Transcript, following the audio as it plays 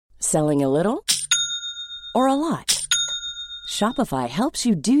Selling a little or a lot? Shopify helps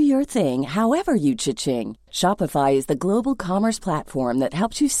you do your thing however you cha-ching. Shopify is the global commerce platform that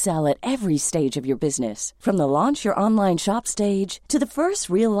helps you sell at every stage of your business. From the launch your online shop stage to the first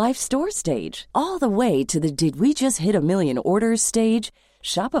real-life store stage, all the way to the did we just hit a million orders stage.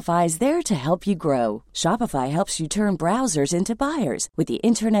 Shopify is there to help you grow. Shopify helps you turn browsers into buyers with the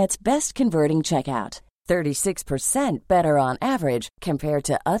internet's best converting checkout. 36% better on average compared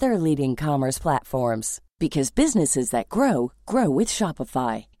to other leading commerce platforms. Because businesses that grow, grow with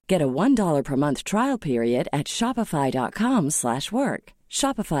Shopify. Get a $1 per month trial period at shopify.com/work.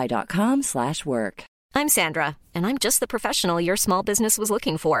 Shopify.com/work. I'm Sandra, and I'm just the professional your small business was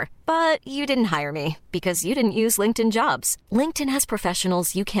looking for. But you didn't hire me because you didn't use LinkedIn Jobs. LinkedIn has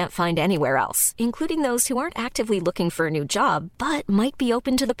professionals you can't find anywhere else, including those who aren't actively looking for a new job, but might be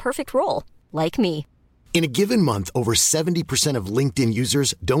open to the perfect role, like me. In a given month, over 70% of LinkedIn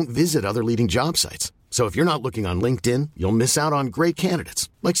users don't visit other leading job sites. So if you're not looking on LinkedIn, you'll miss out on great candidates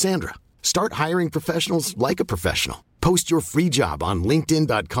like Sandra. Start hiring professionals like a professional. Post your free job on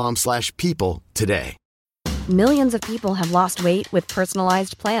linkedin.com/people today. Millions of people have lost weight with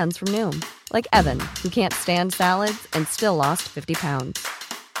personalized plans from Noom. Like Evan, who can't stand salads and still lost 50 pounds.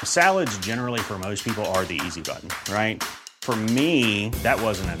 Salads generally for most people are the easy button, right? For me, that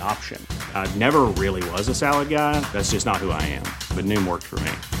wasn't an option. I never really was a salad guy. That's just not who I am. But Noom worked for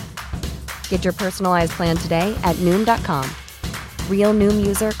me. Get your personalized plan today at Noom.com. Real Noom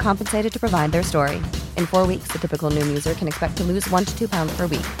user compensated to provide their story. In 4 weeks, the typical Noom user can expect to lose 1 to 2 pounds per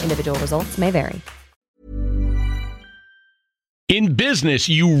week. Individual results may vary. In business,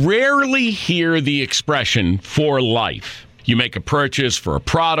 you rarely hear the expression "for life." You make a purchase for a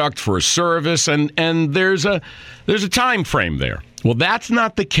product, for a service, and there's a time frame there. Well, that's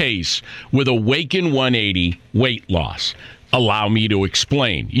not the case with Awaken 180 weight loss. Allow me to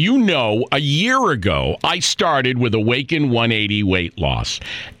explain. You know, a year ago, I started with Awaken 180 weight loss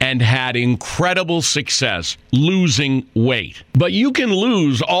and had incredible success losing weight. But you can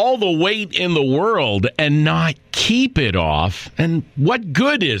lose all the weight in the world and not keep it off. And what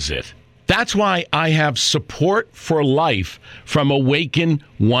good is it? That's why I have support for life from Awaken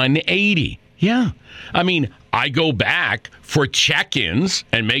 180. Yeah. I mean, I go back for check-ins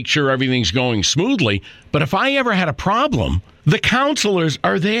and make sure everything's going smoothly. But if I ever had a problem, the counselors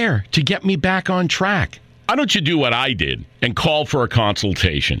are there to get me back on track. Why don't you do what I did and call for a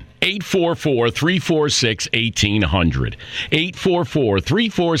consultation? 844-346-1800.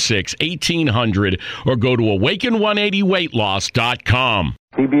 844-346-1800 or go to awaken180weightloss.com.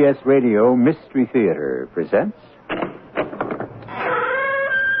 CBS Radio Mystery Theater presents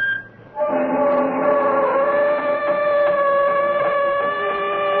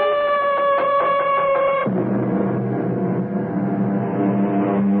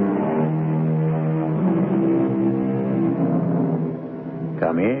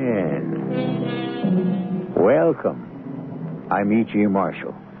Come in. Welcome. I'm E.G.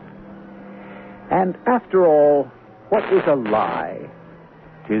 Marshall. And after all, what is a lie?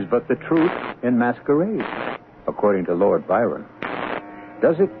 'Tis but the truth in masquerade, according to Lord Byron.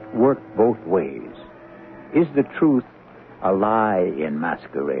 Does it work both ways? Is the truth a lie in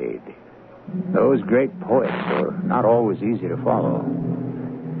masquerade? Those great poets are not always easy to follow.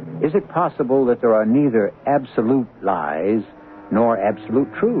 Is it possible that there are neither absolute lies nor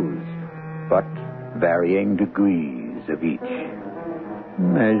absolute truths, but varying degrees of each?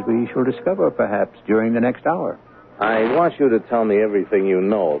 As we shall discover, perhaps, during the next hour. I want you to tell me everything you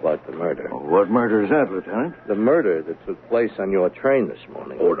know about the murder. Oh, what murder is that, Lieutenant? The murder that took place on your train this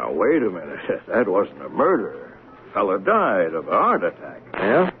morning. Oh, now, wait a minute. That wasn't a murder. Fella died of a heart attack.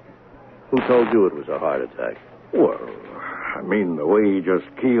 Yeah? Who told you it was a heart attack? Well, I mean, the way he just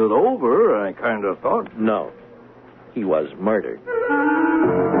keeled over, I kind of thought... No. He was murdered.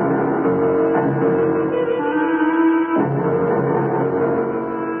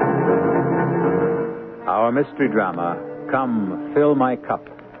 Our mystery drama, Come Fill My Cup,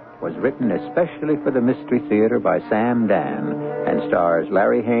 was written especially for the Mystery Theater by Sam Dan and stars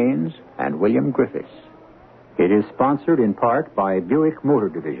Larry Haynes and William Griffiths. It is sponsored in part by Buick Motor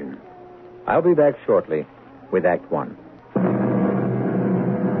Division. I'll be back shortly with Act One.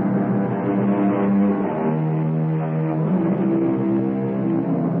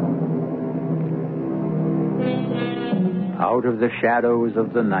 Out of the shadows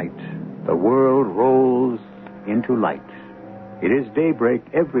of the night, the world rolls into light. It is daybreak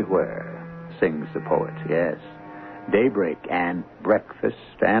everywhere, sings the poet, yes. Daybreak and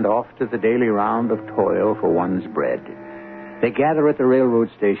breakfast and off to the daily round of toil for one's bread. They gather at the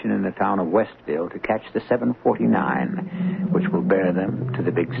railroad station in the town of Westville to catch the 749, which will bear them to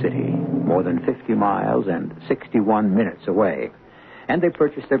the big city, more than 50 miles and 61 minutes away. And they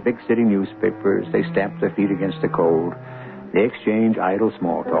purchase their big city newspapers. They stamp their feet against the cold. They exchange idle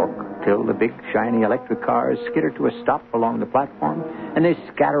small talk till the big, shiny electric cars skitter to a stop along the platform, and they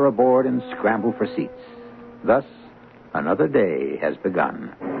scatter aboard and scramble for seats. Thus, another day has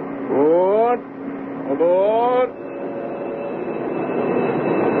begun. Aboard!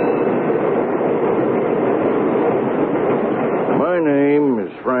 My name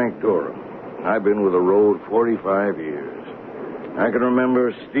is Frank Durham. I've been with the road 45 years. I can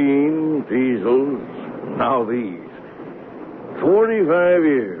remember steam, diesels, now these. 45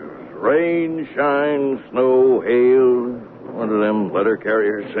 years. Rain, shine, snow, hail. What do them letter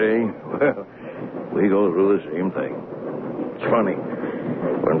carriers say? Well, we go through the same thing. It's funny.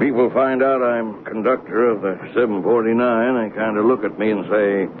 When people find out I'm conductor of the 749, they kind of look at me and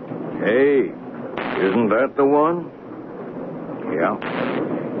say, "Hey, isn't that the one?" Yeah,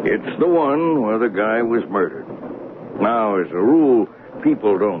 it's the one where the guy was murdered. Now, as a rule,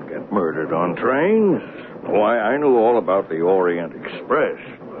 people don't get murdered on trains. Why, I knew all about the Orient Express,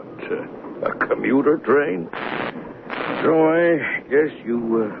 but a commuter train? So I guess you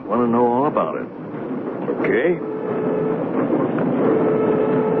want to know all about it. Okay?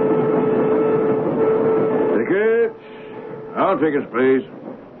 Tickets? I'll tickets, please.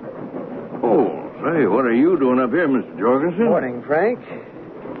 Oh, say, what are you doing up here, Mr. Jorgensen? Morning, Frank.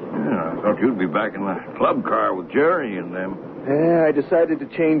 Yeah, I thought you'd be back in the club car with Jerry and them. Yeah, I decided to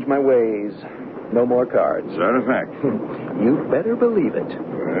change my ways. No more cards. Is that a fact? You'd better believe it.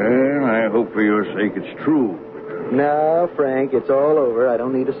 Well, I hope for your sake it's true. No, Frank, it's all over. I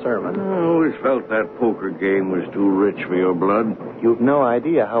don't need a sermon. I always felt that poker game was too rich for your blood. You've no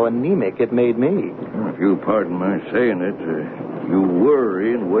idea how anemic it made me. If you'll pardon my saying it, you were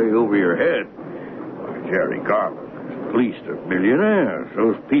in way over your head. Jerry Garland is at least a millionaire.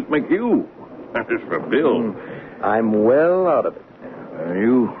 So's Pete McHugh. As for Bill... I'm well out of it.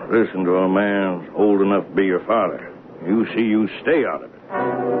 You listen to a man old enough to be your father. You see you stay out of it.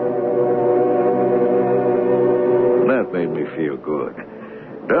 That made me feel good.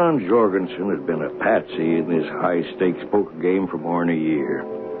 Don Jorgensen has been a patsy in this high-stakes poker game for more than a year.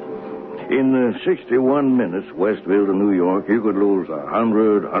 In the 61 minutes, Westville to New York, you could lose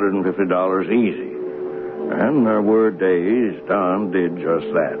 $100, $150 easy. And there were days Don did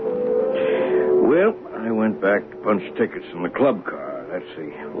just that. Well, I went back to punch tickets in the club car. That's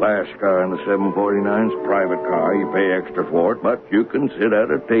the last car in the 749's private car. You pay extra for it, but you can sit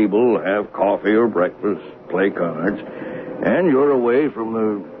at a table, have coffee or breakfast, play cards, and you're away from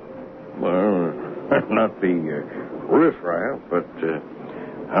the, well, not the riffraff, but,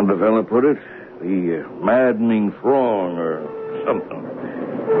 how'd the fella put it? The maddening throng or something.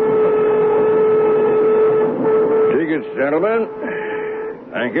 Tickets, gentlemen.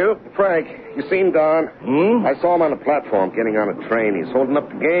 Thank you. Frank, you seen Don? I saw him on the platform getting on a train. He's holding up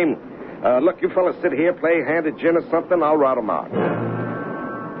the game. Look, you fellas sit here, play a hand of gin or something. I'll rout him out.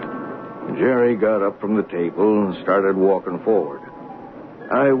 Jerry got up from the table and started walking forward.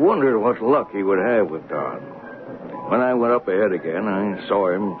 I wondered what luck he would have with Don. When I went up ahead again, I saw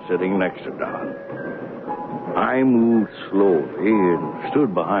him sitting next to Don. I moved slowly and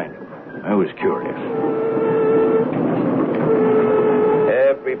stood behind him. I was curious.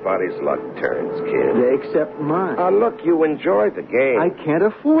 Everybody's luck turns, kid. Except mine. Look, you enjoyed the game. I can't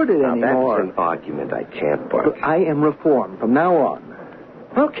afford it anymore. That's an argument I can't budge. Look, I am reformed from now on.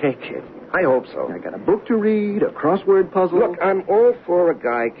 Okay, kid. I hope so. I got a book to read, a crossword puzzle. Look, I'm all for a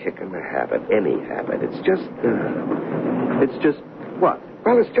guy kicking a habit, any habit. It's just... It's just what?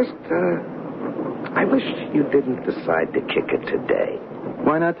 Well, it's just, I wish you didn't decide to kick it today.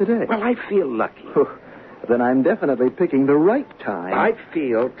 Why not today? Well, I feel lucky. Then I'm definitely picking the right time. I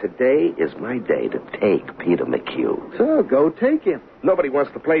feel today is my day to take Peter McHugh. So go take him. Nobody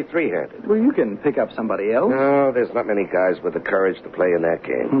wants to play three-handed. Well, you can pick up somebody else. No, there's not many guys with the courage to play in that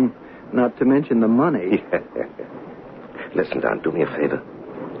game. Not to mention the money. Listen, Don, do me a favor.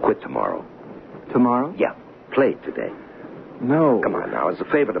 Quit tomorrow. Tomorrow? Yeah, play today. No. Come on now, it's a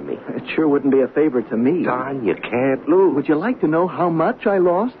favor to me. It sure wouldn't be a favor to me. Don, you can't lose. Would you like to know how much I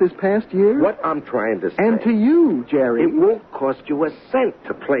lost this past year? What I'm trying to say. And to you, Jerry. It won't cost you a cent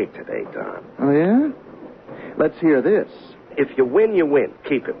to play today, Don. Oh, yeah? Let's hear this. If you win, you win.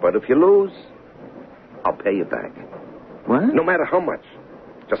 Keep it. But if you lose, I'll pay you back. What? No matter how much.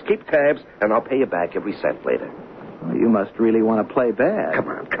 Just keep tabs, and I'll pay you back every cent later. Well, you must really want to play bad. Come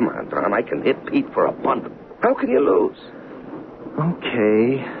on, Don. I can hit Pete for a bundle. How can you lose?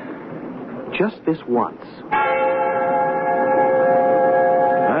 Okay. Just this once.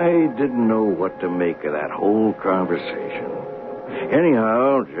 I didn't know what to make of that whole conversation.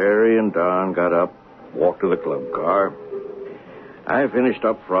 Anyhow, Jerry and Don got up, walked to the club car. I finished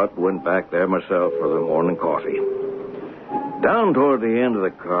up front and went back there myself for the morning coffee. Down toward the end of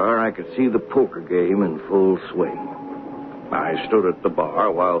the car, I could see the poker game in full swing. I stood at the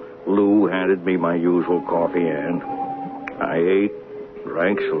bar while Lou handed me my usual coffee, and I ate,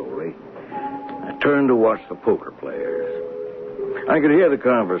 drank slowly. I turned to watch the poker players. I could hear the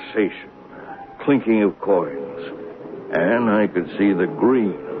conversation, clinking of coins, and I could see the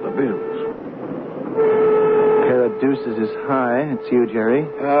green of the bills. Pair of deuces is high. It's you, Jerry.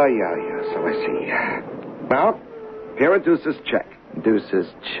 Oh, yeah, so I see. Now, pair of deuces, check. Deuces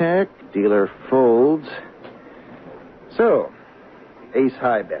check. Dealer folds. So, ace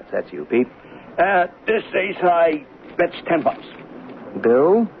high bets. That's you, Pete. This ace high bets $10.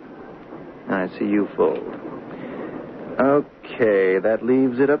 Bill? I see you fold. Okay, that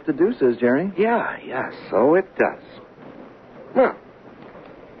leaves it up to deuces, Jerry. Yeah, so it does. Well,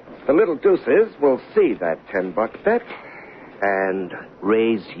 the little deuces will see that $10 bet and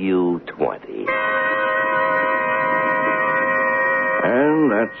raise you 20.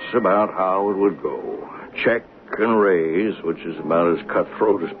 And that's about how it would go. Check and raise, which is about as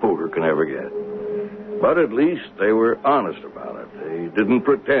cutthroat as poker can ever get. But at least they were honest about it. They didn't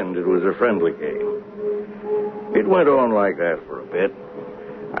pretend it was a friendly game. It went on like that for a bit.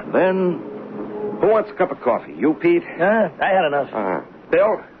 And then... Who wants a cup of coffee? You, Pete? I had enough.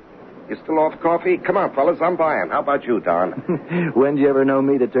 Bill? You still off coffee? Come on, fellas, I'm buying. How about you, Don? When'd you ever know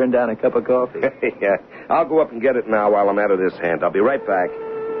me to turn down a cup of coffee? Yeah, I'll go up and get it now while I'm out of this hand. I'll be right back.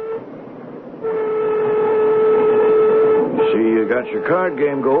 See, you got your card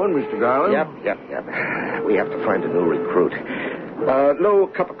game going, Mr. Garland. Yep. We have to find a new recruit. Lou,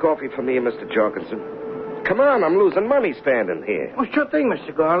 cup of coffee for me and Mr. Jorgensen. Come on, I'm losing money standing here. Oh, sure thing,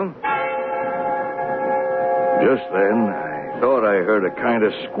 Mr. Garland. Just then, I thought I heard a kind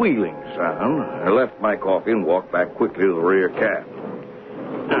of squealing sound. I left my coffee and walked back quickly to the rear cab.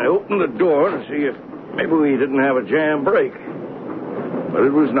 I opened the door to see if maybe we didn't have a jam break. But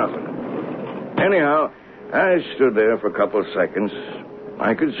it was nothing. Anyhow, I stood there for a couple of seconds.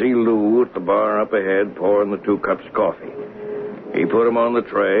 I could see Lou at the bar up ahead pouring the 2 cups of coffee. He put them on the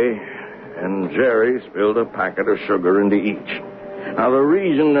tray, and Jerry spilled a packet of sugar into each. Now, the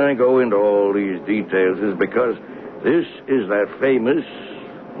reason I go into all these details is because this is that famous,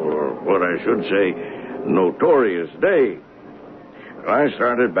 or what I should say, notorious day. I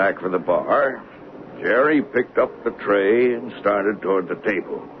started back for the bar. Jerry picked up the tray and started toward the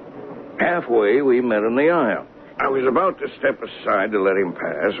table. Halfway, we met in the aisle. I was about to step aside to let him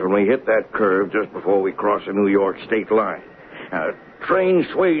pass when we hit that curve just before we crossed the New York state line. Now, the train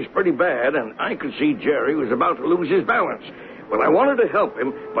sways pretty bad, and I could see Jerry was about to lose his balance. Well, I wanted to help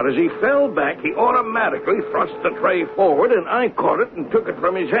him, but as he fell back, he automatically thrust the tray forward, and I caught it and took it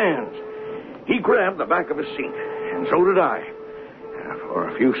from his hands. He grabbed the back of his seat, and so did I. For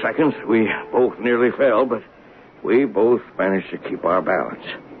a few seconds, we both nearly fell, but we both managed to keep our balance.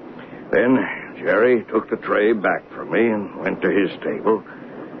 Then Jerry took the tray back from me and went to his table,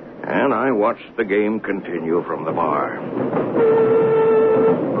 and I watched the game continue from the bar.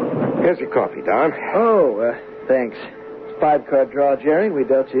 Here's your coffee, Don. Oh, thanks. 5-card draw, Jerry. We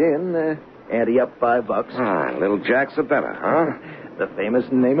dealt you in. Ante up $5. Little Jack's a better, huh? The famous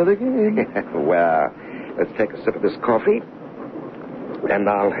name of the game. Well, let's take a sip of this coffee, and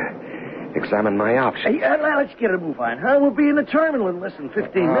I'll examine my options. Hey, let's get a move on, huh? We'll be in the terminal in less than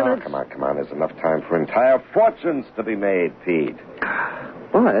 15 minutes. Come on. There's enough time for entire fortunes to be made, Pete.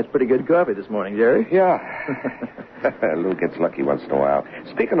 Boy, that's pretty good coffee this morning, Jerry. Yeah. Lou gets lucky once in a while.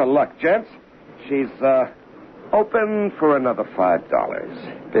 Speaking of luck, gents, she's, open for another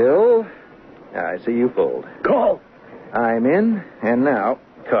 $5. Bill, I see you fold. Call. I'm in, and now,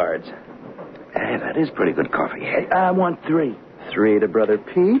 cards. Hey, that is pretty good coffee. Hey, I want 3. 3 to Brother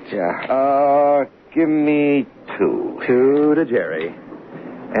Pete. Yeah. Give me 2. 2 to Jerry.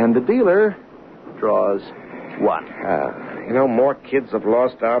 And the dealer draws 1. More kids have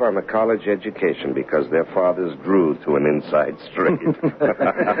lost out on a college education because their fathers drew to an inside street.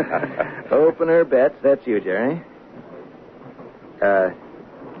 Opener bets. That's you, Jerry.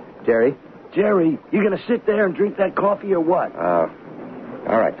 Jerry? Jerry, you going to sit there and drink that coffee or what? All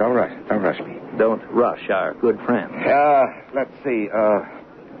right, don't rush me. Don't rush our good friend. Let's see.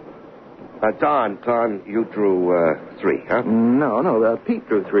 Don, you drew 3, huh? No, Pete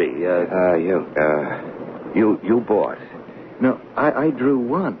drew 3. You bought. No, I drew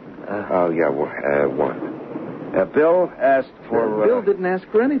 1. 1. Bill asked for... Bill didn't ask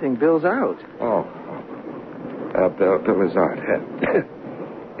for anything. Bill's out. Bill is out.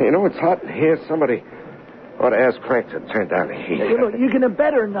 You know, it's hot in here. Somebody ought to ask Frank to turn down the heat. You can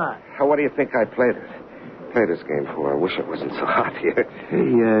bet or not. What do you think I played this game for? I wish it wasn't so hot here.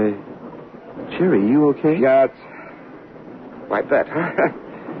 Hey, Jerry, you okay? Yeah, it's my bet, huh?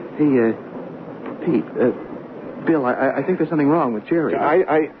 Hey, Pete, Bill, I think there's something wrong with Jerry.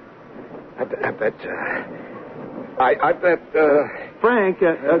 I bet, Frank,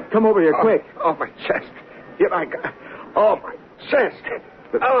 come over here, quick. Oh, my chest. Oh, my chest.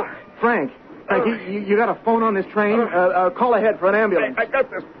 Oh. Frank, you got a phone on this train? Call ahead for an ambulance. I got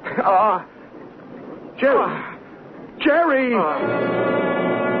this. Jerry!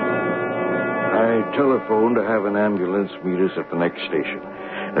 I telephoned to have an ambulance meet us at the next station.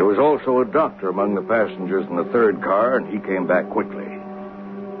 There was also a doctor among the passengers in the third car, and he came back quickly.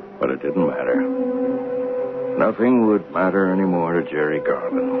 But it didn't matter. Nothing would matter anymore to Jerry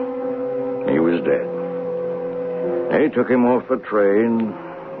Garland. He was dead. They took him off the train.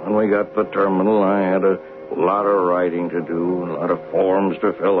 When we got to the terminal, I had a lot of writing to do, a lot of forms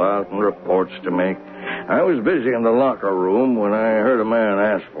to fill out and reports to make. I was busy in the locker room when I heard a man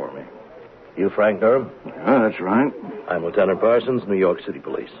ask for me. You Frank Durham? Yeah, that's right. I'm Lieutenant Parsons, New York City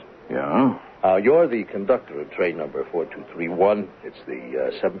Police. Yeah? You're the conductor of train number 4231. It's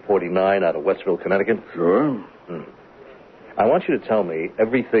the 749 out of Westville, Connecticut. Sure. I want you to tell me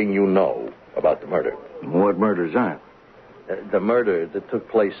everything you know about the murder. What murder's that? The murder that took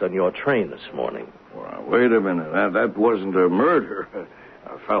place on your train this morning. Well, wait a minute. That wasn't a murder.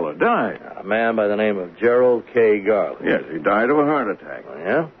 A fellow died. A man by the name of Gerald K. Garland. Yes, he died of a heart attack. Oh,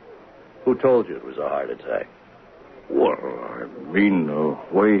 yeah? Who told you it was a heart attack? Well, I mean, the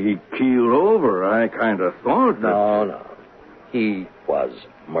way he keeled over, I kind of thought that... No. He was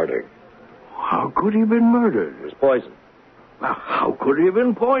murdered. How could he have been murdered? He was poisoned. Now, how could he have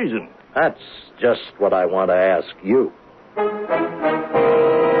been poisoned? That's just what I want to ask you.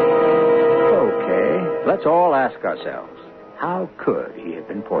 Okay, let's all ask ourselves, how could he have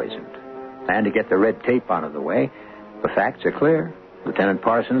been poisoned? And to get the red tape out of the way, the facts are clear. Lieutenant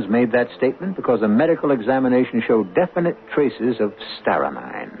Parsons made that statement because a medical examination showed definite traces of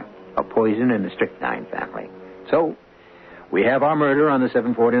staramine, a poison in the strychnine family. So, we have our murder on the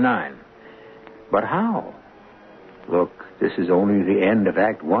 749. But how? Look, this is only the end of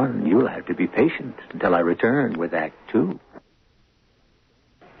Act 1. You'll have to be patient until I return with Act 2.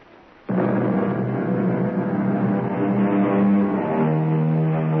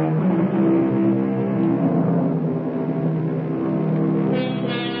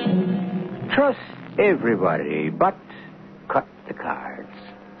 Trust everybody, but cut the cards,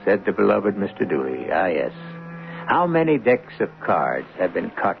 said the beloved Mr. Dewey. Ah, yes. How many decks of cards have been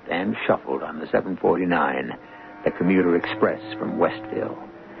cut and shuffled on the 749, the commuter express from Westville,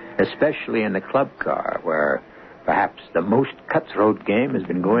 especially in the club car, where perhaps the most cutthroat game has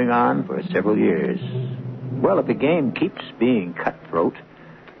been going on for several years. Well, if the game keeps being cutthroat,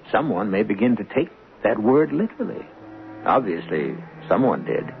 someone may begin to take that word literally. Obviously, someone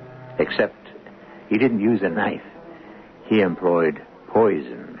did, except he didn't use a knife. He employed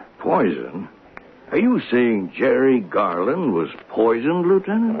poison. Poison? Are you saying Jerry Garland was poisoned,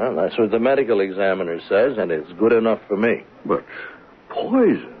 Lieutenant? Well, that's what the medical examiner says, and it's good enough for me. But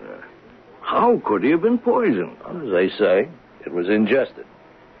poison? How could he have been poisoned? Well, as they say, it was ingested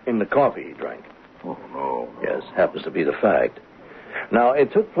in the coffee he drank. Oh, no. Yes, happens to be the fact. Now,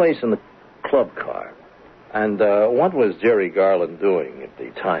 it took place in the club car. And what was Jerry Garland doing at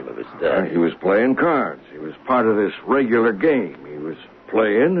the time of his death? He was playing cards. He was part of this regular game. He was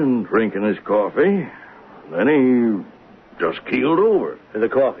playing and drinking his coffee. Then he just keeled over. The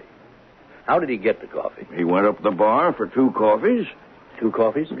coffee? How did he get the coffee? He went up to the bar for 2 coffees. 2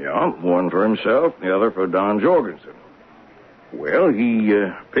 coffees? Yeah, one for himself, the other for Don Jorgensen. Well, he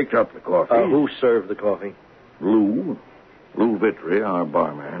picked up the coffee. Who served the coffee? Lou Vitry, our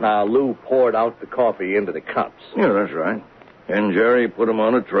barman. Now, Lou poured out the coffee into the cups. Yeah, that's right. And Jerry put them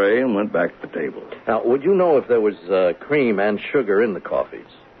on a tray and went back to the table. Now, would you know if there was cream and sugar in the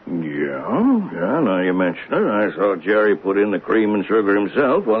coffees? Yeah, now you mention it. I saw Jerry put in the cream and sugar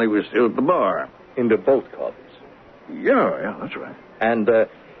himself while he was still at the bar. Into both coffees? Yeah, that's right. And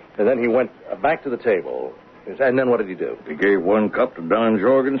then he went back to the table. And then what did he do? He gave 1 cup to Don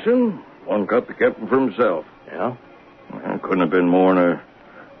Jorgensen, 1 cup he kept for himself. Yeah? Well, it couldn't have been more than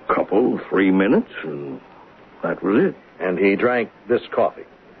a couple, 3 minutes, and that was it. And he drank this coffee?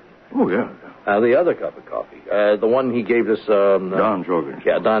 Oh, yeah. The other cup of coffee. The one he gave this... Don Jorgensen.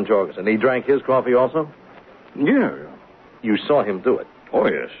 Yeah, Don Jorgensen. He drank his coffee also? Yeah. You saw him do it? Oh,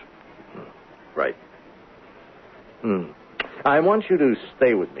 yes. Right. I want you to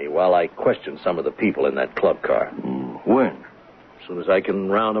stay with me while I question some of the people in that club car. When? As soon as I can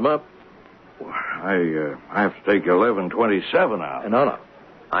round them up. I have to take 1127 out. No.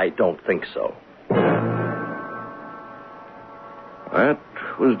 I don't think so. That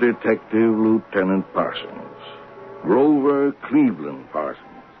was Detective Lieutenant Parsons. Grover Cleveland Parsons.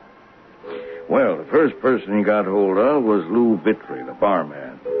 Well, the first person he got hold of was Lou Vitry, the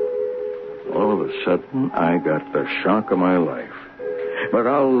barman. All of a sudden, I got the shock of my life. But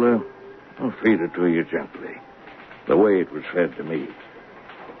I'll feed it to you gently, the way it was fed to me.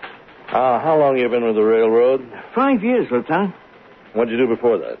 How long you been with the railroad? 5 years, Lieutenant. What'd you do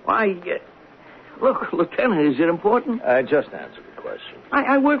before that? Look, Lieutenant, is it important? Just answer the question.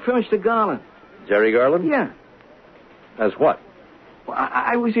 I work for Mr. Garland. Jerry Garland? Yeah. As what? Well,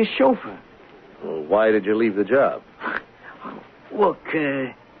 I was his chauffeur. Well, why did you leave the job? Look,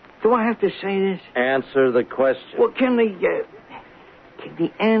 do I have to say this? Answer the question. Well, can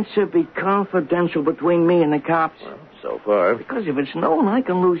the answer be confidential between me and the cops? Well, so far. Because if it's known, I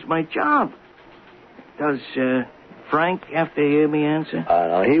can lose my job. Does Frank have to hear me answer?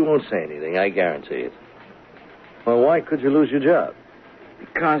 No, he won't say anything, I guarantee it. Well, why could you lose your job?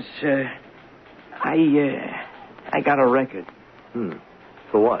 Because I got a record.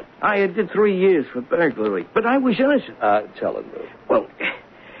 For what? I did 3 years for burglary, but I was innocent. Tell it, Lou. Well,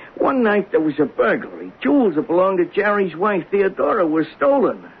 one night there was a burglary. Jewels that belonged to Jerry's wife, Theodora, were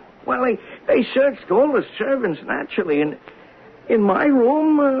stolen. Well, they searched all the servants, naturally, and in my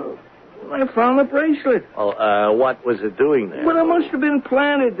room, I found a bracelet. Oh, what was it doing there? Well, it must have been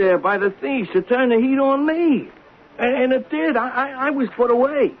planted there by the thieves to turn the heat on me. And it did. I was put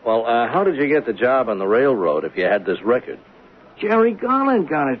away. Well, how did you get the job on the railroad if you had this record? Jerry Garland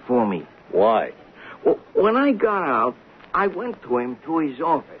got it for me. Why? Well, when I got out, I went to him to his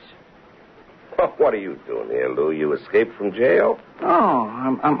office. Well, what are you doing here, Lou? You escaped from jail?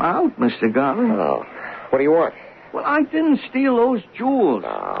 Oh, I'm out, Mr. Garland. Oh. What do you want? Well, I didn't steal those jewels.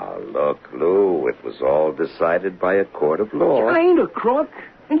 Oh, look, Lou, it was all decided by a court of law. I ain't a crook,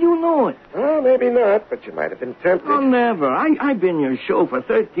 and you know it. Oh, maybe not, but you might have been tempted. Oh, never. I've been your chauffeur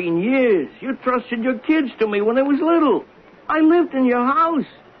 13 years. You trusted your kids to me when they was little. I lived in your house.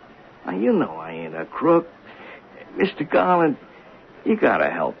 Now, you know I ain't a crook. Mr. Garland, you gotta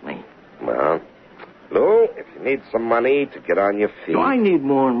help me. Well, Lou, if you need some money to get on your feet... No, I need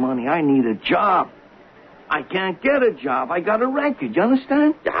more money. I need a job. I can't get a job. I got a record. You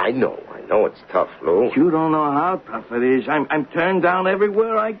understand? I know it's tough, Lou. You don't know how tough it is. I'm turned down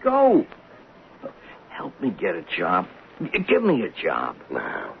everywhere I go. Help me get a job. Give me a job.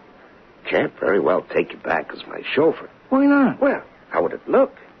 Now, can't very well take you back as my chauffeur. Why not? Well, how would it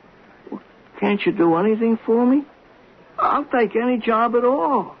look? Can't you do anything for me? I'll take any job at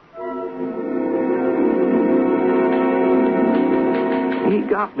all. He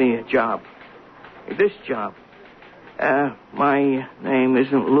got me a job. This job. My name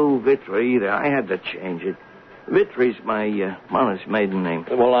isn't Lou Vitry either. I had to change it. Vitry's my mother's maiden name.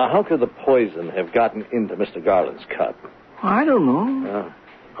 Well, how could the poison have gotten into Mr. Garland's cup? I don't know.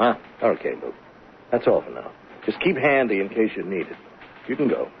 Okay, Lou. That's all for now. Just keep handy in case you need it. You can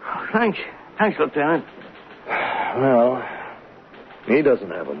go. Oh, thanks. Thanks, Lieutenant. Well, he doesn't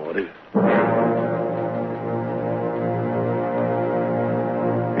have a motive.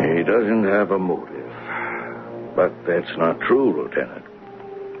 He doesn't have a motive. But that's not true, Lieutenant.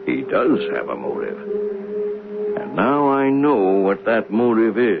 He does have a motive. And now I know what that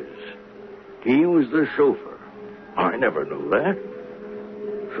motive is. He was the chauffeur. I never knew that.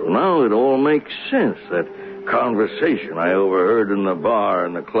 So now it all makes sense, that conversation I overheard in the bar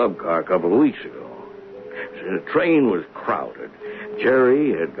in the club car a couple of weeks ago. The train was crowded.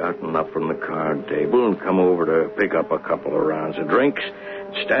 Jerry had gotten up from the card table and come over to pick up a couple of rounds of drinks.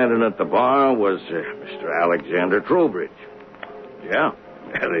 Standing at the bar was Mr. Alexander Trowbridge. Yeah,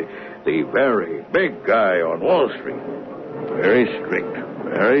 the very big guy on Wall Street. Very strict,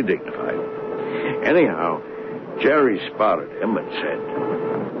 very dignified. Anyhow, Jerry spotted him and said,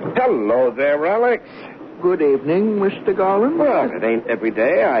 Hello there, Alex. Good evening, Mr. Garland. Well, it ain't every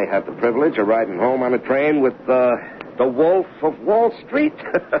day I have the privilege of riding home on a train with the Wolf of Wall Street.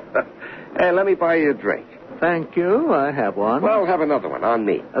 Hey, let me buy you a drink. Thank you. I have one. Well, have another one on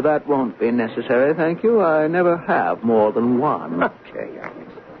me. That won't be necessary, thank you. I never have more than one. Okay,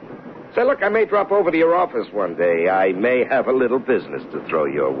 Alex. Say, look, I may drop over to your office one day. I may have a little business to throw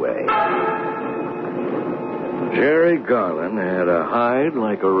your way. Jerry Garland had a hide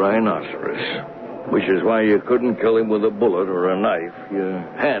like a rhinoceros, which is why you couldn't kill him with a bullet or a knife. You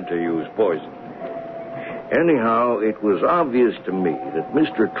had to use poison. Anyhow, it was obvious to me that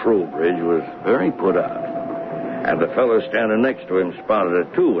Mr. Trowbridge was very put out. And the fellow standing next to him spotted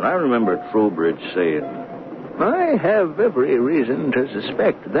it, too. And I remember Trowbridge saying, I have every reason to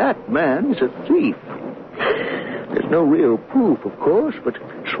suspect that man's a thief. There's no real proof, of course, but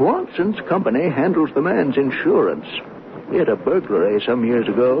Swanson's company handles the man's insurance. He had a burglary some years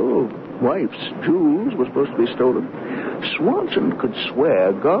ago. Wife's jewels were supposed to be stolen. Swanson could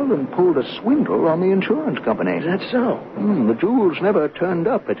swear Garland pulled a swindle on the insurance company. Is that so? The jewels never turned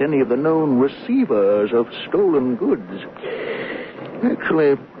up at any of the known receivers of stolen goods.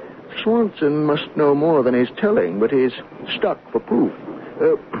 Actually, Swanson must know more than he's telling, but he's stuck for proof.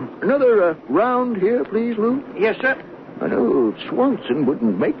 Another round here, please, Lou? Yes, sir. I know Swanson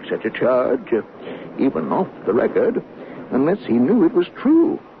wouldn't make such a charge, even off the record, unless he knew it was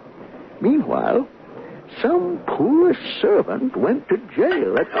true. Meanwhile, some poor servant went to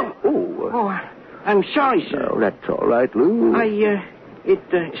jail. Oh, I'm sorry, sir. Oh, that's all right, Lou. It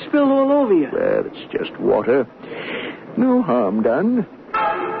spilled all over you. Well, it's just water. No harm done.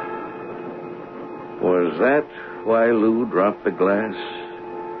 Was that why Lou dropped the glass?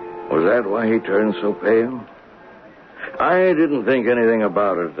 Was that why he turned so pale? I didn't think anything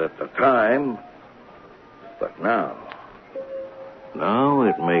about it at the time, but now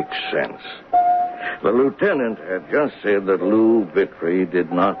it makes sense. The lieutenant had just said that Lou Vitry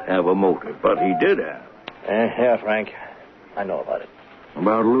did not have a motive, but he did have. Yeah, Frank. I know about it.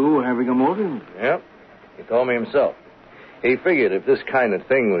 About Lou having a motive? Yep. He told me himself. He figured if this kind of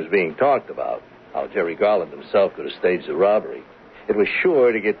thing was being talked about, how Jerry Garland himself could have staged the robbery, it was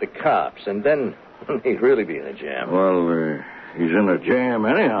sure to get the cops, and then he'd really be in a jam. Well, he's in a jam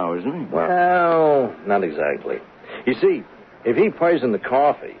anyhow, isn't he? Well, not exactly. You see, if he poisoned the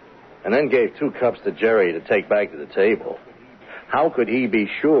coffee and then gave 2 cups to Jerry to take back to the table, how could he be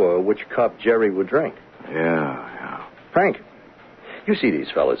sure which cup Jerry would drink? Yeah. Frank, you see these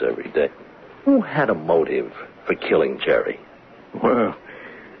fellas every day. Who had a motive for killing Jerry? Well,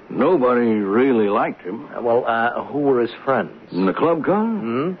 nobody really liked him. Who were his friends? In the club car?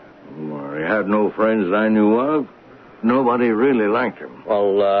 Hmm? Well, he had no friends that I knew of. Nobody really liked him.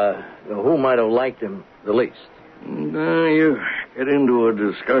 Well, who might have liked him the least? You get into a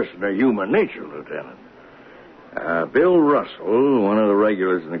discussion of human nature, Lieutenant. Bill Russell, one of the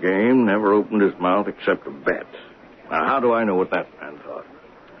regulars in the game, never opened his mouth except to bet. Now, how do I know what that man thought?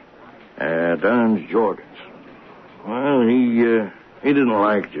 Don Jorgensen. Well, he didn't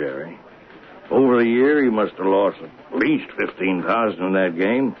like Jerry. Over the year, he must have lost at least $15,000 in that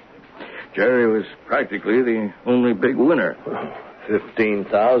game. Jerry was practically the only big winner.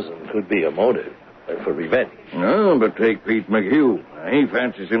 $15,000 could be a motive for revenge. No, but take Pete McHugh. He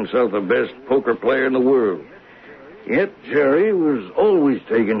fancies himself the best poker player in the world. Yet Jerry was always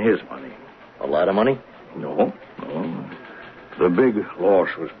taking his money. A lot of money? No. The big loss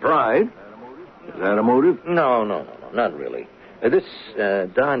was pride. Is that a motive? No, not really. This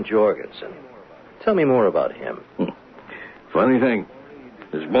Don Jorgensen. Tell me more about him. Funny thing.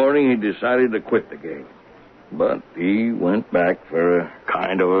 This morning he decided to quit the game. But he went back for a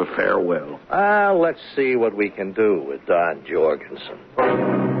kind of a farewell. Let's see what we can do with Don Jorgensen.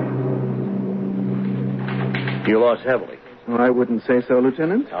 You lost heavily. Well, I wouldn't say so,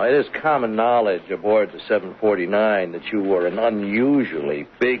 Lieutenant. Now, it is common knowledge aboard the 749 that you were an unusually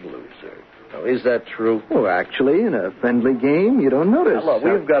big loser. Now, is that true? Well, actually, in a friendly game, you don't notice. Now, look,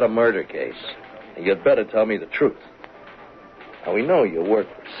 we've got a murder case. And you'd better tell me the truth. Now, we know you work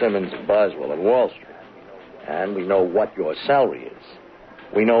for Simmons and Boswell on Wall Street. And we know what your salary is.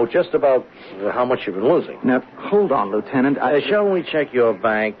 We know just about how much you've been losing. Now, hold on, Lieutenant. Shall we check your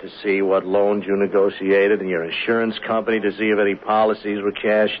bank to see what loans you negotiated and your insurance company to see if any policies were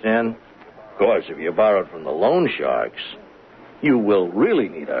cashed in? Of course, if you borrowed from the loan sharks, you will really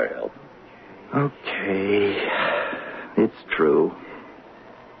need our help. Okay. It's true.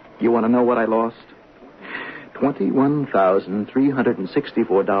 You want to know what I lost?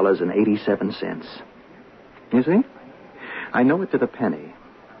 $21,364.87. You see? I know it to the penny.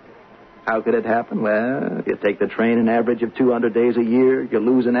 How could it happen? Well, you take the train an average of 200 days a year. You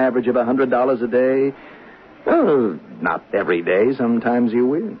lose an average of $100 a day. Well, not every day. Sometimes you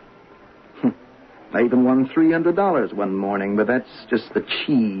win. I even won $300 one morning, but that's just the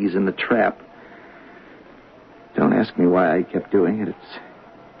cheese in the trap. Don't ask me why I kept doing it.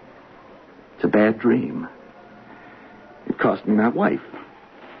 It's a bad dream. It cost me my wife.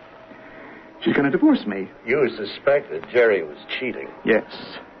 She's going to divorce me. You suspected Jerry was cheating. Yes.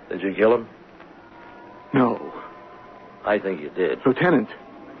 Did you kill him? No. I think you did. Lieutenant,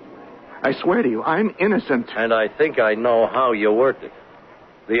 I swear to you, I'm innocent. And I think I know how you worked it.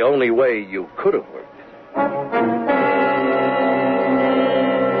 The only way you could have worked it.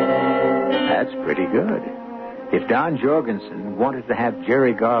 That's pretty good. If Don Jorgensen wanted to have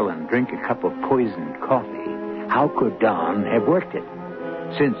Jerry Garland drink a cup of poisoned coffee, How could Don have worked it?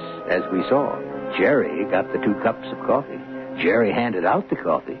 Since, as we saw, Jerry got the 2 cups of coffee. Jerry handed out the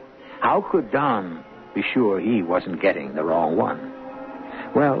coffee. How could Don be sure he wasn't getting the wrong one?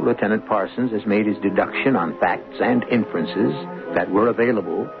 Well, Lieutenant Parsons has made his deduction on facts and inferences that were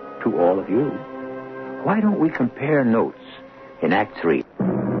available to all of you. Why don't we compare notes in Act 3?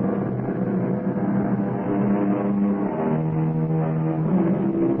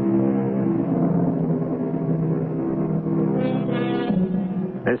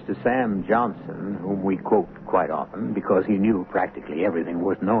 Mr. Sam Johnson, whom we quote quite often because he knew practically everything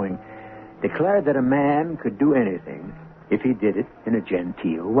worth knowing, declared that a man could do anything if he did it in a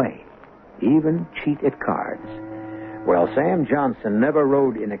genteel way, even cheat at cards. Well, Sam Johnson never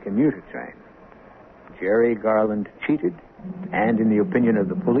rode in a commuter train. Jerry Garland cheated, and in the opinion of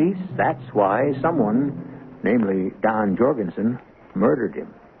the police, that's why someone, namely Don Jorgensen, murdered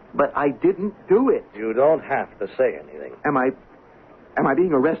him. But I didn't do it. You don't have to say anything. Am I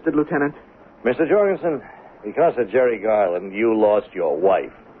being arrested, Lieutenant? Mr. Jorgensen, because of Jerry Garland, you lost your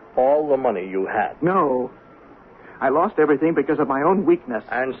wife. All the money you had. No. I lost everything because of my own weakness.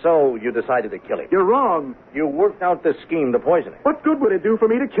 And so you decided to kill him. You're wrong. You worked out this scheme to poison him. What good would it do for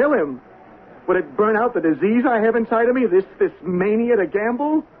me to kill him? Would it burn out the disease I have inside of me, this mania to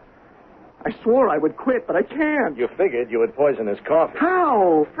gamble? I swore I would quit, but I can't. You figured you would poison his coffee.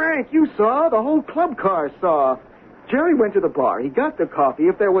 How? Frank, you saw. The whole club car saw. Jerry went to the bar. He got the coffee.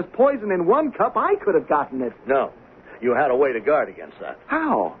 If there was poison in one cup, I could have gotten it. No. You had a way to guard against that.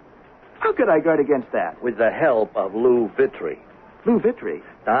 How? How could I guard against that? With the help of Lou Vitry. Lou Vitry?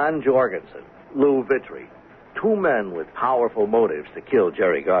 Don Jorgensen, Lou Vitry. 2 men with powerful motives to kill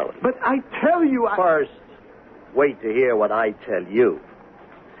Jerry Garland. But I tell you, First, wait to hear what I tell you.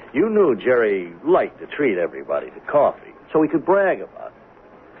 You knew Jerry liked to treat everybody to coffee, so he could brag about it.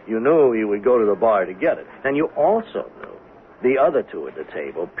 You knew he would go to the bar to get it. And you also knew the other 2 at the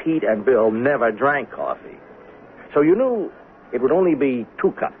table, Pete and Bill, never drank coffee. So you knew it would only be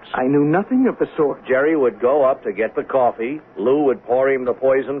 2 cups. I knew nothing of the sort. Jerry would go up to get the coffee. Lou would pour him the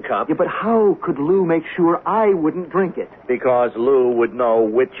poison cup. Yeah, but how could Lou make sure I wouldn't drink it? Because Lou would know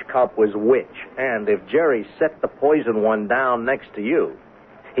which cup was which. And if Jerry set the poison one down next to you,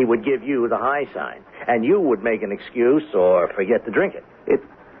 he would give you the high sign. And you would make an excuse or forget to drink it.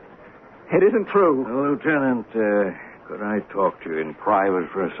 It isn't true. Lieutenant, could I talk to you in private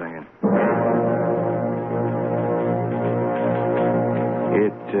for a second?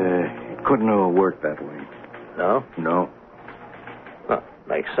 It couldn't have worked that way. No? No. Well,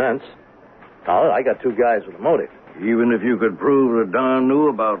 makes sense. Oh, I got 2 guys with a motive. Even if you could prove that Don knew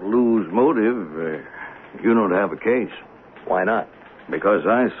about Lou's motive, you don't have a case. Why not? Because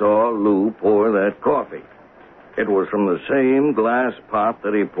I saw Lou pour that coffee. It was from the same glass pot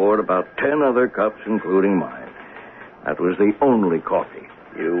that he poured about 10 other cups, including mine. That was the only coffee.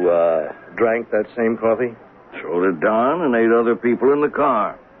 You, drank that same coffee? So did Don and 8 other people in the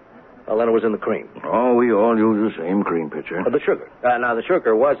car. Well, then it was in the cream. Oh, we all use the same cream pitcher. The sugar. Now, the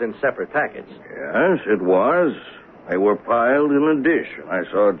sugar was in separate packets. Yes, it was. They were piled in a dish. I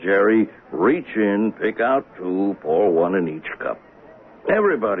saw Jerry reach in, pick out 2, pour 1 in each cup.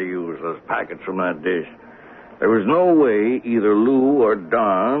 Everybody used those packets from that dish. There was no way either Lou or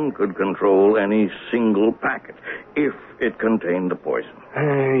Don could control any single packet if it contained the poison.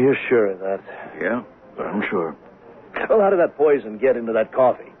 You're sure of that? Yeah, I'm sure. Well, how did that poison get into that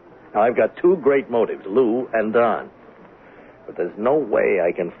coffee? Now, I've got 2 great motives, Lou and Don. But there's no way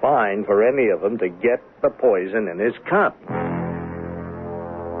I can find for any of them to get the poison in his cup.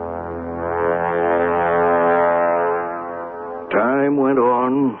 Time went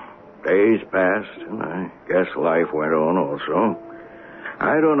on. Days passed, and I guess life went on also.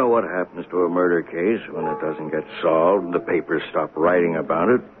 I don't know what happens to a murder case when it doesn't get solved and the papers stop writing about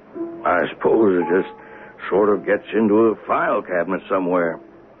it. I suppose it just sort of gets into a file cabinet somewhere.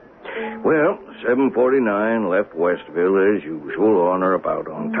 Well, 7:49 left Westville as usual, on or about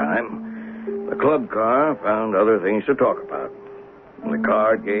on time. The club car found other things to talk about. And the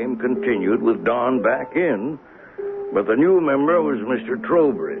card game continued with Don back in, but the new member was Mr.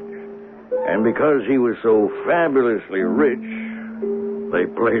 Trowbridge. And because he was so fabulously rich, they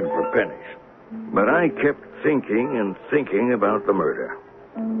played for pennies. But I kept thinking and thinking about the murder.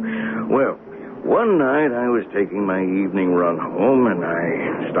 Well, one night I was taking my evening run home, and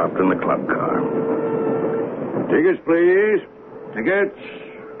I stopped in the club car. Tickets, please. Tickets.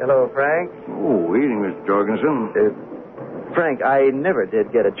 Hello, Frank. Oh, evening, Mr. Jorgensen. Frank, I never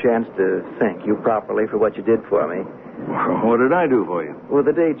did get a chance to thank you properly for what you did for me. What did I do for you? Well,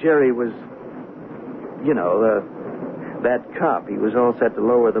 the day Jerry was, that cop, he was all set to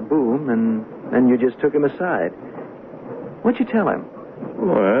lower the boom, and And you just took him aside. What'd you tell him?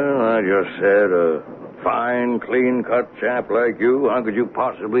 Well, I just said, a fine, clean-cut chap like you, how could you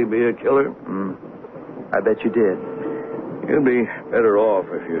possibly be a killer? I bet you did. You'd be better off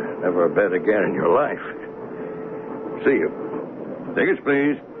if you never bet again in your life. See you. Tickets,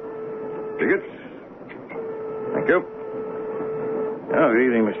 please. Tickets. Thank you. Oh, good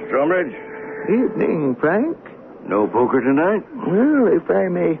evening, Mr. Trowbridge. Evening, Frank. No poker tonight? Well, if I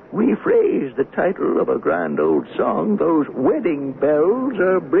may rephrase the title of a grand old song, those wedding bells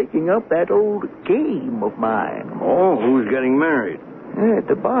are breaking up that old game of mine. Oh, who's getting married? At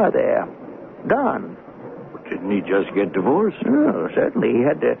the bar there. Don. Didn't he just get divorced? Oh, certainly. He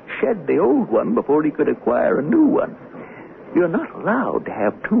had to shed the old one before he could acquire a new one. You're not allowed to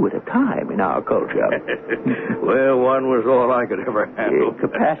have two at a time in our culture. Well, one was all I could ever handle.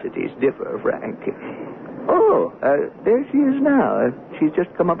 Capacities differ, Frank. Oh, there she is now. She's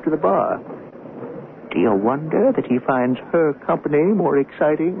just come up to the bar. Do you wonder that he finds her company more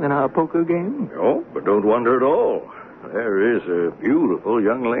exciting than our poker game? No, but don't wonder at all. There is a beautiful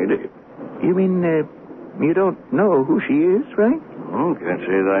young lady. You mean, you don't know who she is, Frank? Oh, can't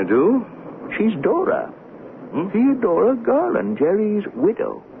say that I do. She's Dora. Theodora Garland, Jerry's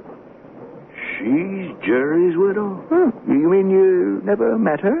widow. She's Jerry's widow? Huh. You mean you never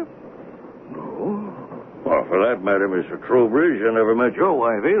met her? No. Well, for that matter, Mr. Trowbridge, I never met your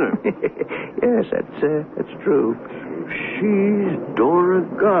wife either. Yes, that's true. She's Dora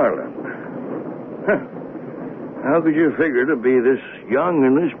Garland. Huh. How could you figure to be this young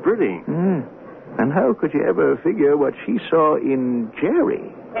and this pretty? And how could you ever figure what she saw in Jerry?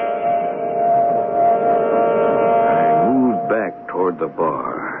 I moved back toward the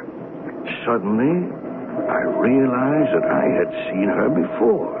bar. Suddenly, I realized that I had seen her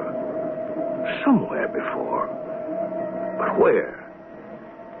before. Somewhere before. But where?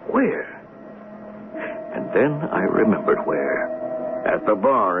 Where? And then I remembered where. At the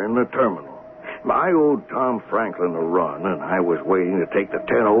bar in the terminal. I owed Tom Franklin a run, and I was waiting to take the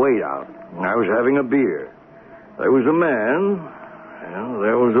 10:08 out. I was having a beer. There was a man, and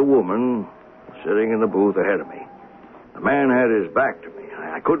there was a woman sitting in the booth ahead of me. The man had his back to me.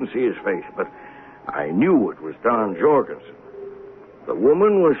 I couldn't see his face, but I knew it was Don Jorgensen. The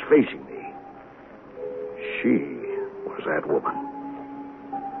woman was facing me. She was that woman.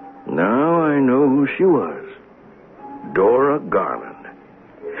 Now I know who she was. Dora Garland.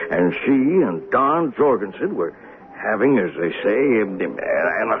 And she and Don Jorgensen were having, as they say,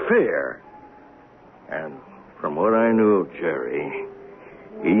 an affair. And from what I knew of Jerry,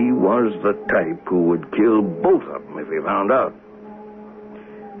 he was the type who would kill both of them if he found out.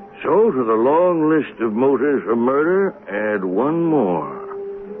 So to the long list of motives for murder, add one more.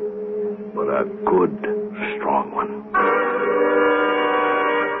 But a good, strong one.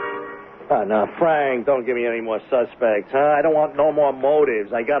 Now, Frank, don't give me any more suspects, huh? I don't want no more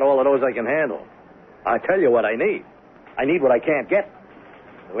motives. I got all of those I can handle. I tell you what I need. I need what I can't get.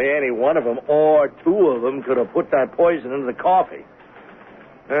 The way any one of them or two of them could have put that poison into the coffee.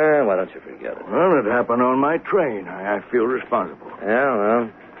 Why don't you forget it? Well, it happened on my train. I feel responsible. Yeah, well,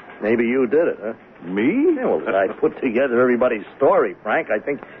 maybe you did it, huh? Me? Yeah, well, as I put together everybody's story, Frank, I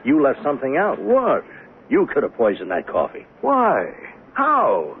think you left something out. What? You could have poisoned that coffee. Why?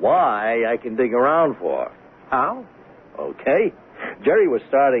 How? Why, I can dig around for. How? Okay. Jerry was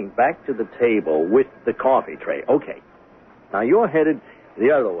starting back to the table with the coffee tray. Okay. Now, you're headed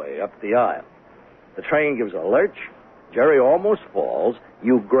the other way, up the aisle. The train gives a lurch. Jerry almost falls.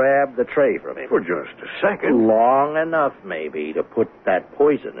 You grab the tray from him. For just a second. Long enough, maybe, to put that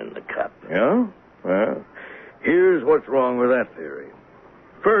poison in the cup. Yeah? Well, here's what's wrong with that theory.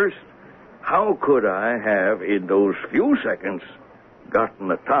 First, how could I have, in those few seconds, gotten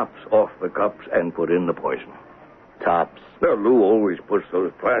the tops off the cups and put in the poison? Tops? Well, Lou always puts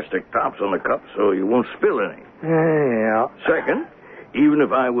those plastic tops on the cups so you won't spill any. Yeah. Second, even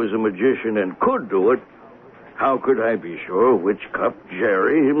if I was a magician and could do it, how could I be sure which cup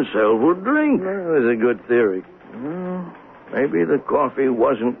Jerry himself would drink? That was a good theory. Well, maybe the coffee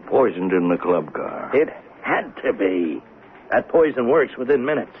wasn't poisoned in the club car. It had to be. That poison works within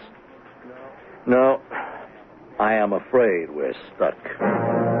minutes. No, I am afraid we're stuck.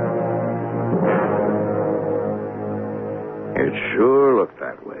 It sure looked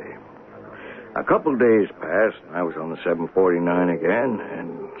that way. A couple days passed, and I was on the 749 again,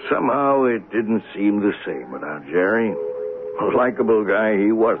 and somehow it didn't seem the same without Jerry. A likable guy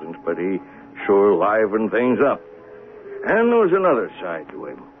he wasn't, but he sure livened things up. And there was another side to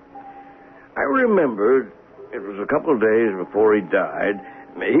him. I remembered it was a couple days before he died.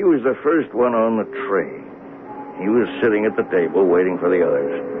 He was the first one on the train. He was sitting at the table waiting for the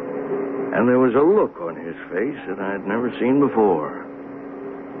others. And there was a look on his face that I'd never seen before.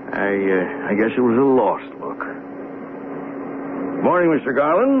 I guess it was a lost look. Morning, Mr.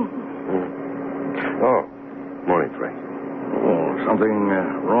 Garland. Oh, morning, Frank. Oh, something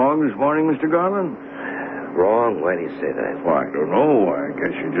wrong this morning, Mr. Garland? Wrong? Why do you say that? Well, I don't know. I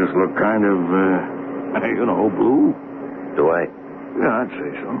guess you just look kind of, blue. Do I? Yeah, I'd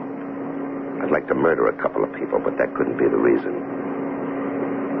say so. I'd like to murder a couple of people, but that couldn't be the reason.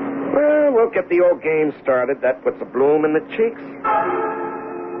 Well, we'll get the old game started. That puts a bloom in the cheeks.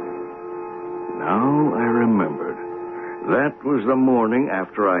 Now I remembered. That was the morning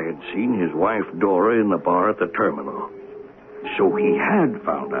after I had seen his wife Dora in the bar at the terminal. So he had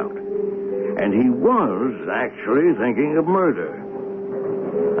found out. And he was actually thinking of murder.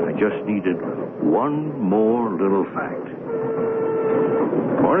 I just needed one more little fact.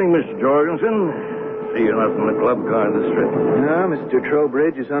 Morning, Mr. Jorgensen. See you up in the club car this trip. No, Mr.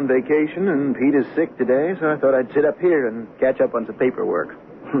 Trowbridge is on vacation, and Pete is sick today, so I thought I'd sit up here and catch up on some paperwork.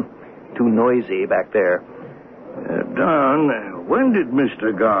 Too noisy back there. Don, when did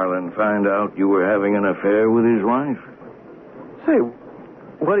Mr. Garland find out you were having an affair with his wife? Say,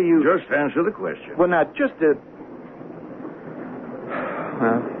 what do you... Just answer the question. Well, now,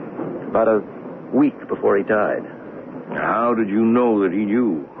 about a week before he died. How did you know that he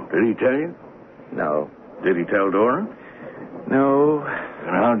knew? Did he tell you? No. Did he tell Dora? No.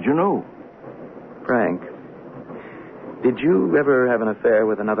 And how'd you know? Frank, did you ever have an affair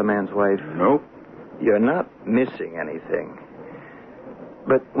with another man's wife? Nope. You're not missing anything.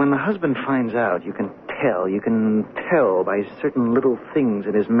 But when the husband finds out, you can tell by certain little things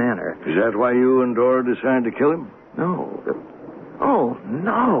in his manner. Is that why you and Dora decided to kill him? No. Oh,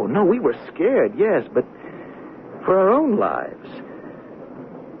 no. We were scared, yes, but for our own lives.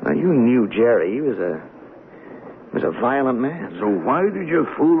 Now, you knew Jerry. He was a violent man. So why did you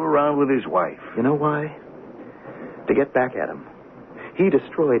fool around with his wife? You know why? To get back at him. He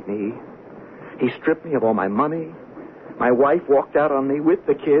destroyed me. He stripped me of all my money. My wife walked out on me with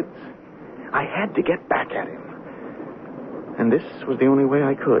the kids. I had to get back at him. And this was the only way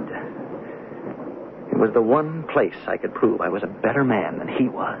I could. It was the one place I could prove I was a better man than he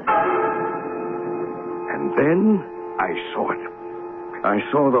was. And then I saw it. I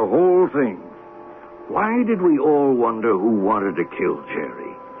saw the whole thing. Why did we all wonder who wanted to kill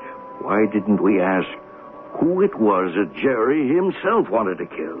Jerry? Why didn't we ask who it was that Jerry himself wanted to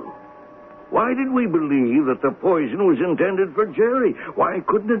kill? Why did we believe that the poison was intended for Jerry? Why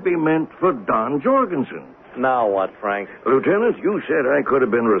couldn't it be meant for Don Jorgensen? Now what, Frank? Lieutenant, you said I could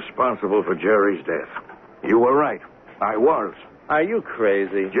have been responsible for Jerry's death. You were right. I was. Are you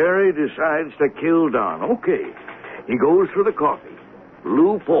crazy? Jerry decides to kill Don. Okay. He goes for the coffee.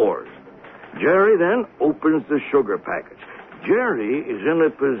 Lou pours. Jerry then opens the sugar packets. Jerry is in a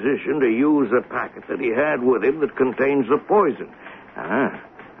position to use the packet that he had with him that contains the poison.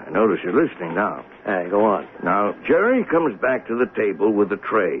 I notice you're listening now. Hey, go on. Now, Jerry comes back to the table with the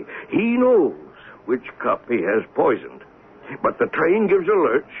tray. He knows which cup he has poisoned. But the train gives a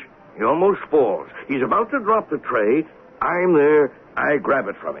lurch. He almost falls. He's about to drop the tray. I'm there. I grab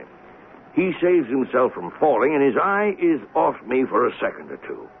it from him. He saves himself from falling, and his eye is off me for a second or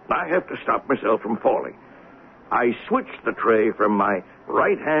two. I have to stop myself from falling. I switch the tray from my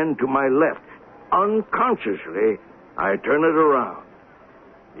right hand to my left. Unconsciously, I turn it around.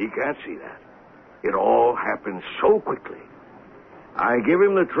 He can't see that. It all happens so quickly. I give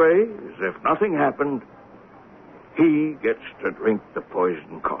him the tray as if nothing happened. He gets to drink the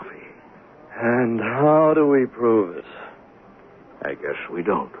poisoned coffee. And how do we prove it? I guess we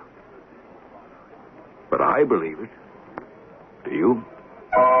don't. But I believe it. Do you?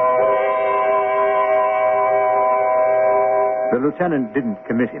 The lieutenant didn't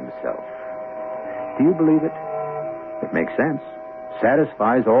commit himself. Do you believe it? It makes sense.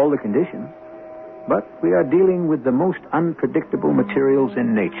 Satisfies all the conditions. But we are dealing with the most unpredictable materials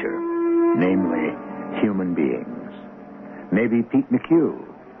in nature, namely human beings. Maybe Pete McHugh,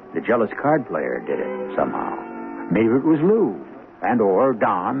 the jealous card player, did it somehow. Maybe it was Lou, and/or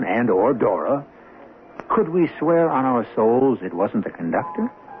Don, and/or Dora. Could we swear on our souls it wasn't the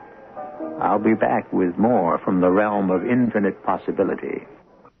conductor? I'll be back with more from the realm of infinite possibility.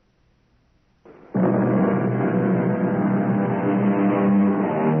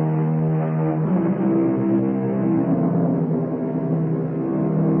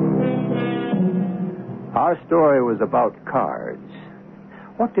 Our story was about cards.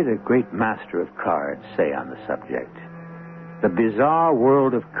 What did a great master of cards say on the subject? The bizarre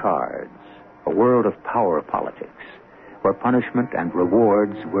world of cards. A world of power politics, where punishment and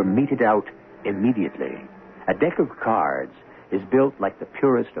rewards were meted out immediately. A deck of cards is built like the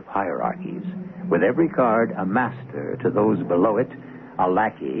purest of hierarchies, with every card a master to those below it, a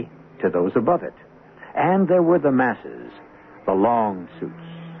lackey to those above it. And there were the masses, the long suits,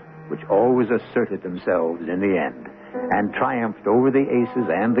 which always asserted themselves in the end and triumphed over the aces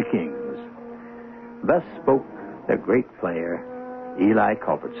and the kings. Thus spoke the great player, Eli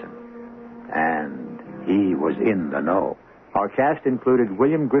Culbertson. And he was in the know. Our cast included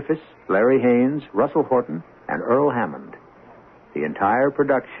William Griffiths, Larry Haynes, Russell Horton, and Earl Hammond. The entire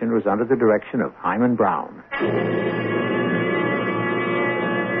production was under the direction of Hyman Brown.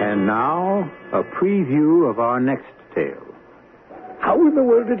 And now, a preview of our next tale. How in the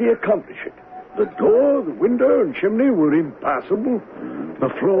world did he accomplish it? The door, the window, and chimney were impassable. The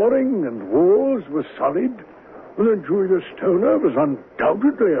flooring and walls were solid. And then Julia Stoner was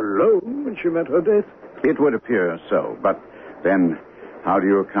undoubtedly alone when she met her death. It would appear so, but then how do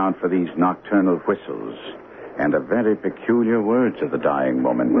you account for these nocturnal whistles and the very peculiar words of the dying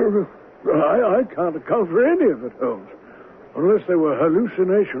woman? I can't account for any of it, Holmes, unless they were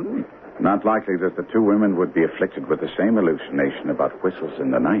hallucinations. Not likely that the two women would be afflicted with the same hallucination about whistles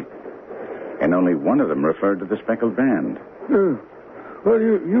in the night. And only one of them referred to the speckled band. Well,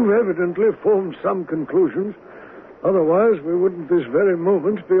 you've evidently formed some conclusions. Otherwise, we wouldn't this very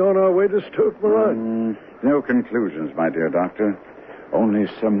moment be on our way to Stoke Moran. No conclusions, my dear doctor. Only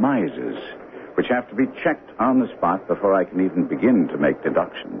surmises, which have to be checked on the spot before I can even begin to make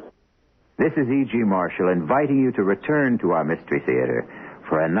deductions. This is E.G. Marshall inviting you to return to our Mystery Theater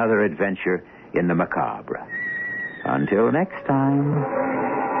for another adventure in the macabre. Until next time,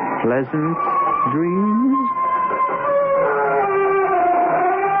 pleasant dreams.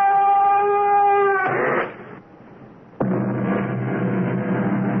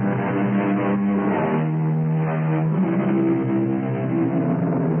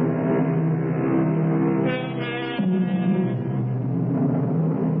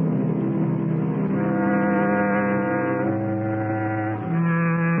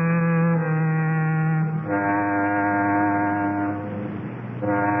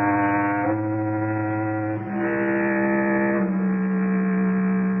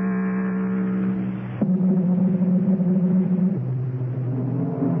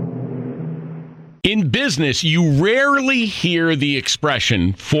 In business, you rarely hear the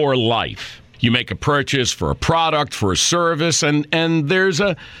expression "for life." You make a purchase for a product, for a service, and there's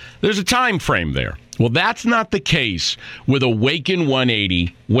a time frame there. Well, that's not the case with Awaken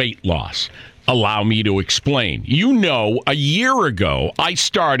 180 weight loss. Allow me to explain. You know, a year ago, I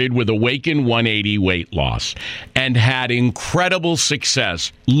started with Awaken 180 weight loss and had incredible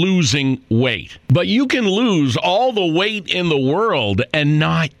success losing weight. But you can lose all the weight in the world and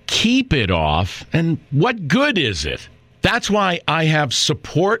not keep it off. And what good is it? That's why I have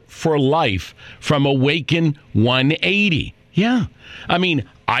support for life from Awaken 180. Yeah. I mean,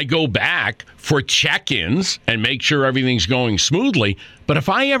 I go back for check-ins and make sure everything's going smoothly. But if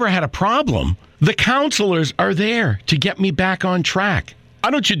I ever had a problem, the counselors are there to get me back on track.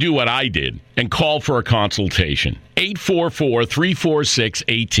 Why don't you do what I did and call for a consultation?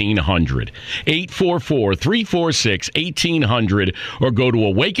 844-346-1800. 844-346-1800 or go to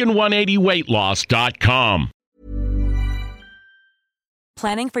awaken180weightloss.com.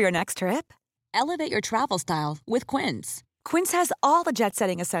 Planning for your next trip? Elevate your travel style with Quince. Quince has all the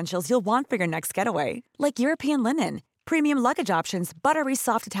jet-setting essentials you'll want for your next getaway, like European linen, premium luggage options, buttery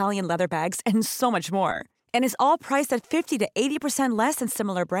soft Italian leather bags, and so much more. And is all priced at 50 to 80% less than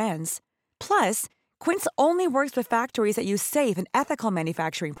similar brands. Plus, Quince only works with factories that use safe and ethical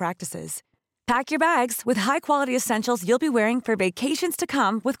manufacturing practices. Pack your bags with high-quality essentials you'll be wearing for vacations to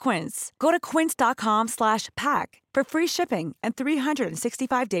come with Quince. Go to quince.com/pack for free shipping and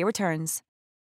 365-day returns.